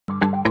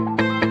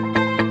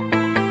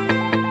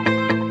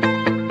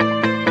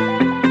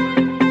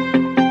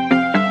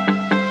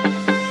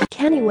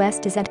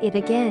West is at it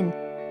again.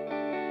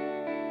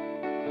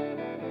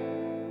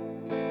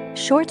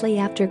 Shortly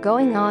after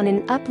going on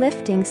an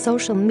uplifting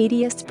social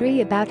media spree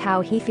about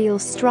how he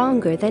feels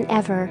stronger than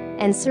ever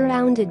and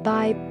surrounded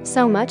by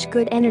so much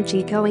good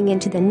energy going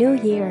into the new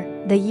year,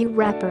 the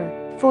rapper,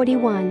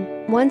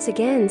 41, once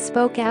again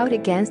spoke out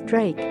against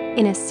Drake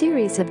in a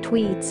series of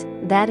tweets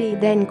that he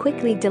then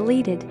quickly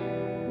deleted.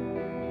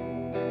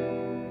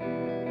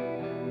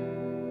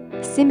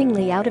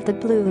 Seemingly out of the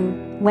blue,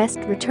 West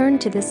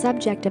returned to the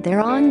subject of their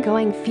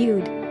ongoing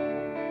feud.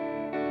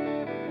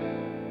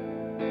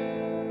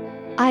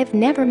 "I've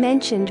never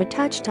mentioned or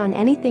touched on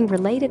anything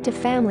related to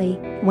family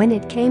when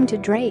it came to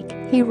Drake,"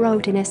 he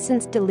wrote in a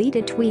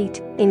since-deleted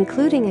tweet,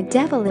 including a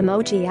devil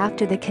emoji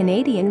after the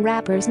Canadian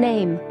rapper's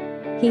name.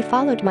 "He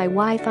followed my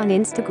wife on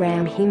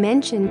Instagram." He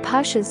mentioned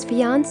Push's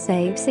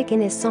fiancée Sick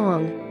in his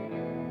song.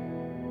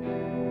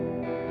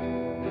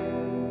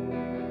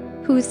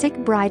 Whose sick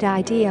bright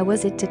idea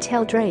was it to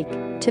tell Drake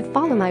to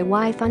follow my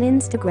wife on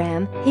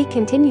Instagram? He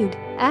continued,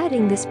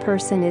 adding, "This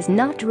person is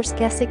not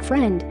Drake's sick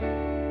friend."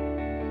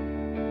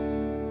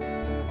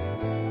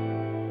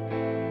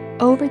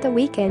 Over the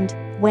weekend,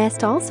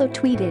 West also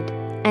tweeted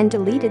and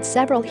deleted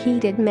several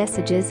heated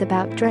messages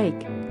about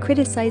Drake,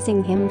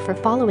 criticizing him for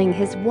following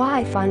his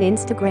wife on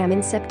Instagram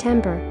in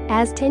September,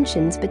 as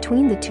tensions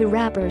between the two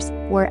rappers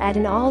were at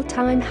an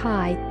all-time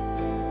high.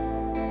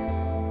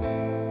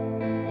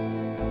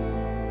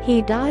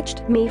 "He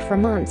dodged me for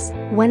months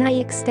when I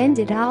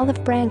extended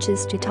olive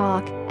branches to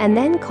talk and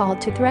then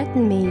called to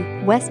threaten me,"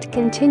 West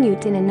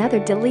continued in another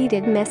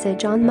deleted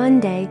message on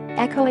Monday,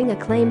 echoing a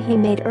claim he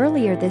made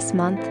earlier this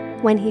month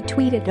when he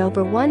tweeted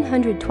over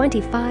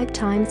 125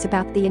 times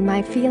about the In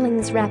My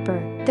Feelings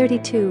rapper,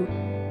 32.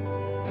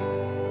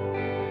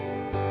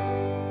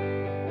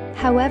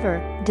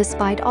 However,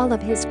 despite all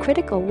of his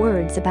critical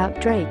words about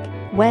Drake,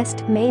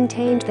 West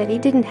maintained that he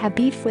didn't have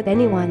beef with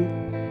anyone.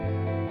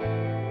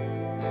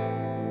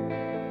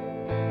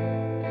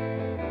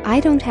 "I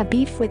don't have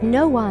beef with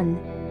no one.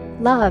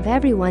 Love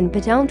everyone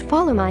but don't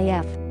follow my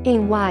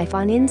f***ing wife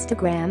on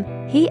Instagram,"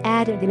 he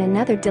added in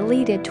another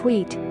deleted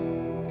tweet.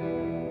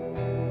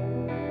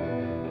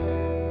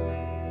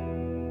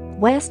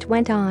 West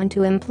went on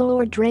to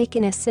implore Drake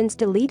in a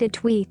since-deleted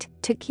tweet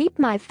to keep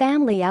my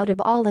family out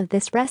of all of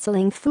this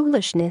wrestling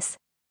foolishness.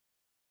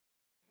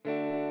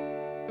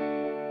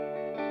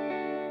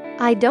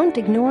 "I don't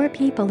ignore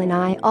people and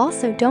I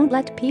also don't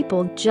let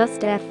people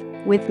just F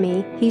with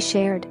me," he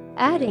shared,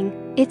 adding,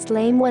 "It's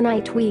lame when I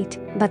tweet,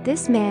 but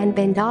this man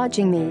been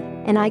dodging me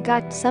and I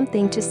got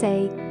something to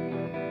say."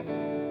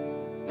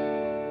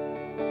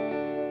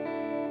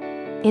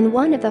 In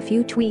one of the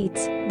few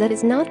tweets that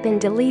has not been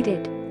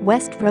deleted,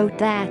 West wrote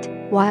that,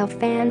 while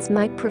fans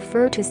might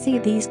prefer to see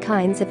these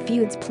kinds of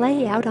feuds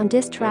play out on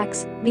diss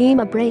tracks,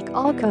 Lima break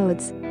all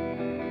codes.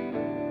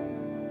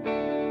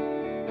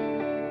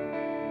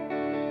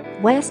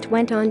 West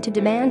went on to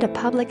demand a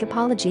public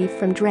apology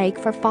from Drake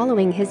for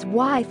following his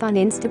wife on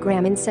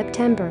Instagram in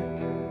September.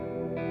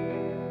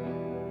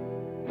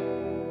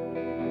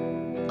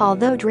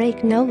 Although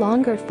Drake no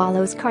longer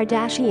follows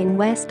Kardashian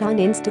West on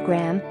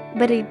Instagram,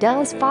 but he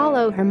does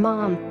follow her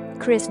mom,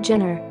 Kris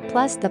Jenner,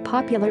 plus the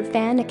popular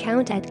fan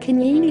account at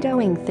Kanye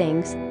Doing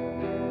Things.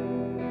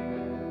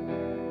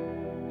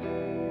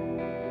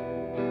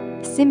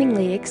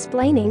 Seemingly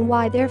explaining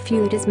why their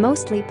feud is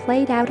mostly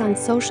played out on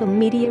social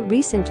media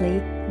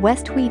recently,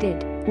 West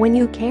tweeted, "When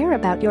you care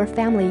about your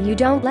family you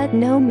don't let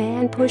no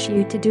man push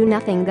you to do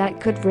nothing that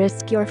could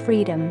risk your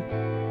freedom."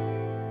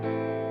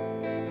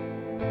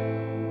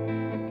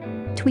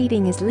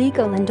 Tweeting is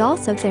legal and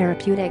also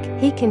therapeutic,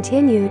 he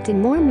continued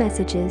in more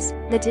messages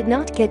that did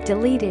not get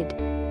deleted.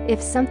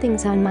 "If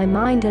something's on my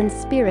mind and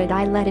spirit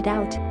I let it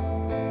out."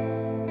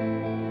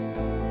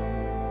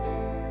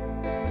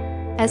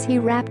 As he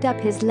wrapped up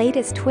his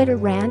latest Twitter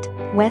rant,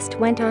 West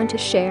went on to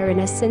share in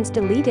a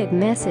since-deleted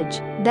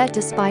message that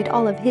despite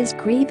all of his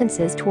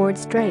grievances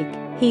towards Drake,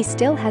 he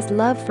still has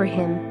love for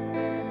him.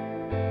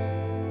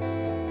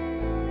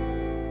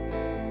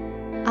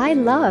 "I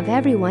love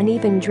everyone,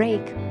 even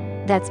Drake.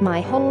 That's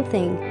my whole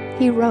thing,"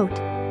 he wrote.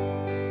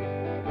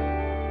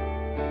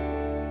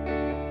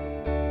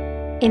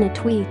 In a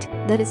tweet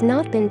that has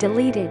not been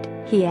deleted,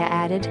 he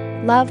added,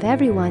 "Love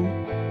everyone."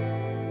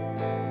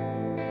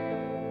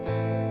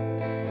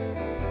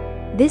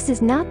 This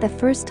is not the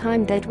first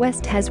time that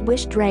West has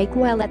wished Drake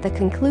well at the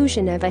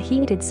conclusion of a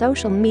heated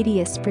social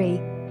media spree.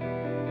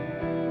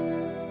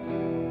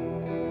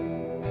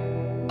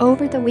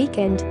 Over the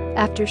weekend,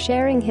 after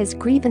sharing his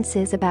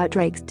grievances about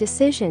Drake's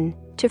decision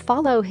to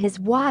follow his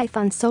wife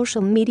on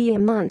social media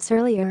months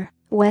earlier,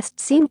 West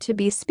seemed to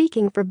be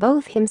speaking for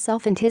both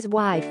himself and his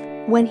wife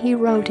when he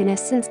wrote in a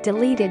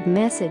since-deleted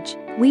message,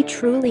 "We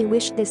truly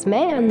wish this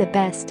man the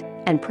best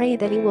and pray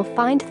that he will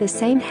find the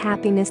same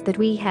happiness that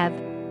we have."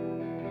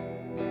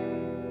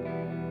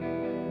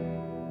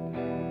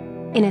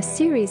 In a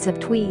series of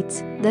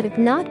tweets that have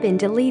not been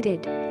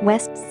deleted,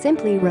 West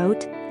simply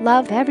wrote,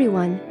 "Love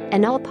everyone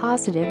and all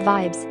positive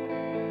vibes."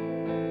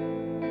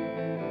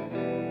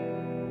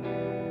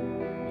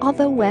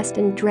 Although West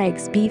and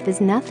Drake's beef is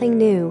nothing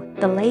new,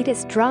 the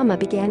latest drama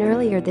began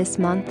earlier this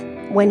month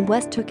when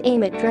West took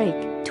aim at Drake,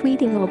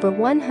 tweeting over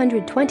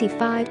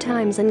 125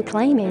 times and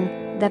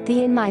claiming that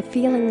the "In My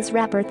Feelings"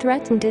 rapper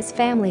threatened his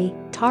family,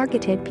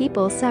 targeted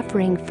people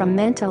suffering from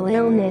mental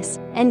illness,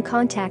 and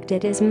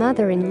contacted his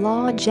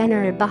mother-in-law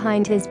Jenner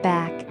behind his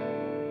back.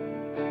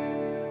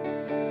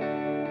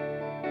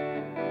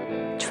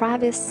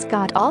 Travis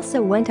Scott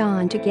also went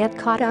on to get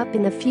caught up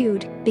in the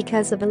feud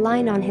because of a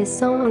line on his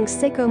song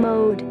 "Sicko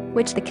Mode,"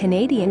 which the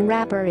Canadian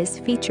rapper is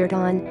featured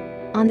on.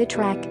 On the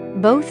track,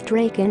 both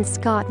Drake and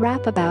Scott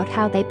rap about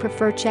how they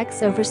prefer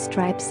checks over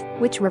stripes,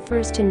 which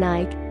refers to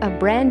Nike, a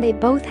brand they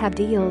both have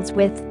deals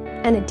with,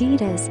 and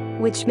Adidas,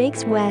 which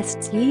makes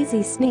West's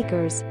Yeezy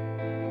sneakers.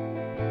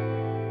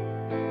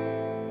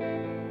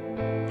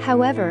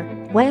 However,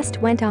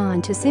 West went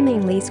on to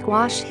seemingly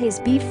squash his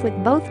beef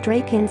with both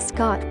Drake and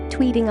Scott,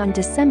 tweeting on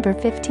December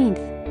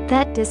 15th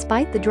that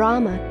despite the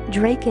drama,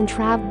 Drake and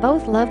Trav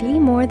both love ye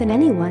more than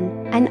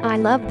anyone, and I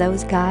love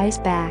those guys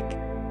back.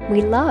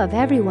 We love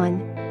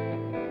everyone.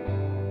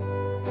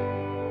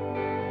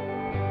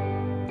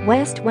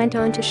 West went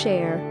on to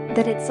share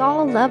that it's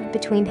all love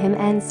between him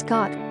and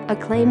Scott, a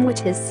claim which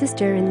his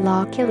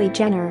sister-in-law Kylie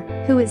Jenner,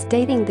 who is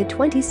dating the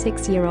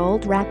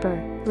 26-year-old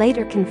rapper,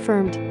 later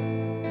confirmed.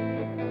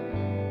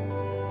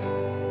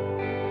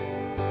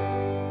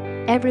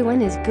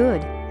 Everyone is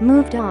good,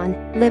 moved on,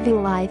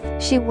 living life,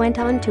 she went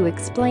on to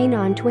explain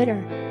on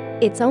Twitter.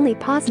 It's only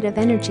positive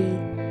energy.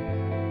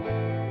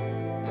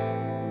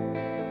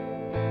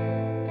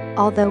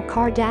 Although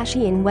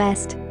Kardashian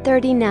West,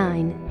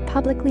 39,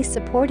 publicly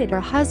supported her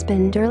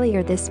husband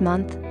earlier this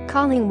month,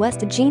 calling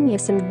West a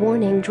genius and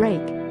warning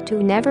Drake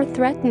to never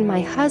threaten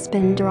my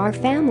husband or our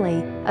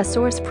family, a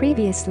source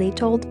previously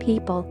told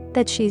People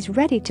that she's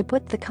ready to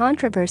put the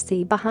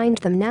controversy behind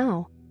them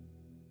now.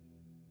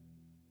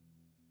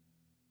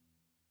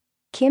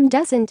 Kim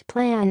doesn't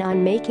plan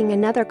on making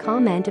another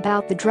comment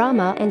about the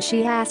drama and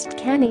she asked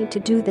Kanye to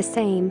do the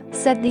same,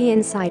 said the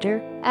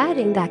insider,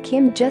 adding that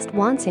Kim just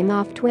wants him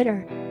off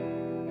Twitter.